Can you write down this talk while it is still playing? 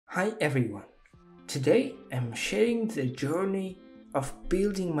Hi everyone, today I'm sharing the journey of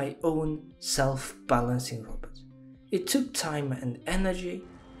building my own self-balancing robot. It took time and energy,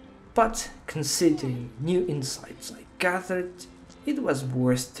 but considering new insights I gathered, it was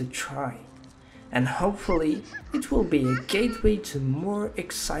worth to try. And hopefully it will be a gateway to more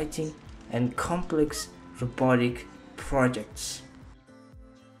exciting and complex robotic projects.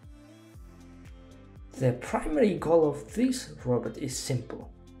 The primary goal of this robot is simple.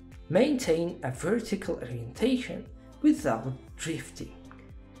 Maintain a vertical orientation without drifting.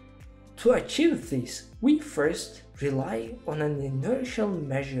 To achieve this, we first rely on an inertial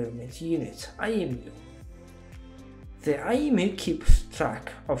measurement unit, IMU. The IMU keeps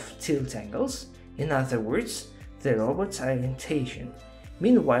track of tilt angles, in other words, the robot's orientation.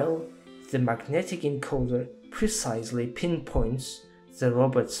 Meanwhile, the magnetic encoder precisely pinpoints the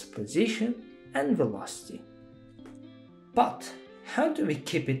robot's position and velocity. But how do we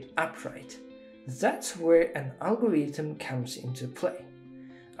keep it upright? That's where an algorithm comes into play.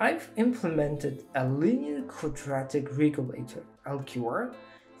 I've implemented a Linear Quadratic Regulator, LQR,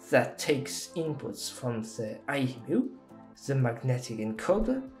 that takes inputs from the IMU, the magnetic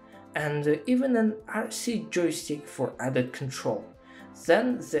encoder, and even an RC joystick for added control.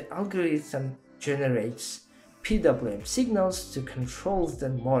 Then the algorithm generates PWM signals to control the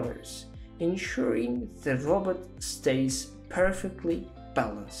motors, ensuring the robot stays perfectly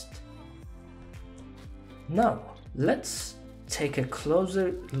balanced. Now, let's take a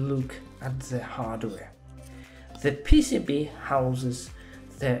closer look at the hardware. The PCB houses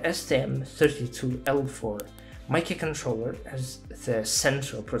the Stm32L4 microcontroller as the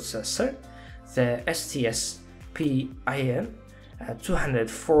central processor, the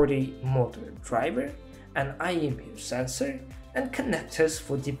STM32L4 motor driver, an IMU sensor, and connectors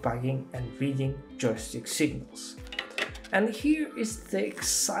for debugging and reading joystick signals. And here is the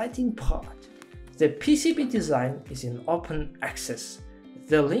exciting part. The PCB Design is in open access.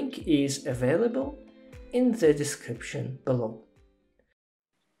 The link is available in the description below.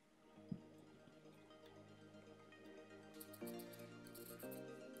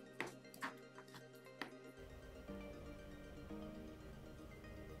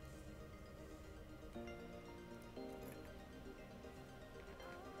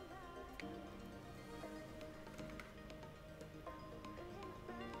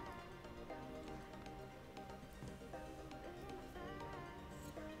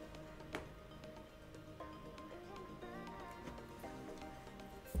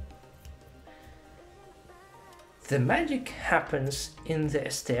 The magic happens in the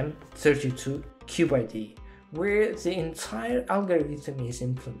STM32 QID, where the entire algorithm is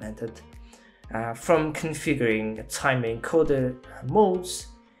implemented. From configuring time encoder modes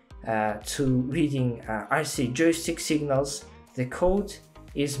to reading RC joystick signals, the code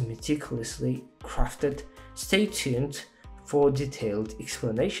is meticulously crafted. Stay tuned for detailed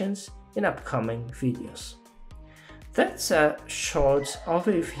explanations in upcoming videos. That's a short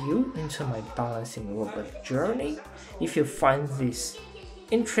overview into my balancing robot journey. If you find this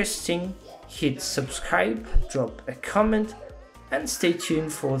interesting, hit subscribe, drop a comment, and stay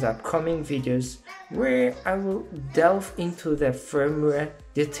tuned for the upcoming videos where I will delve into the firmware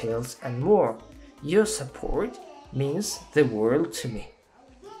details and more. Your support means the world to me.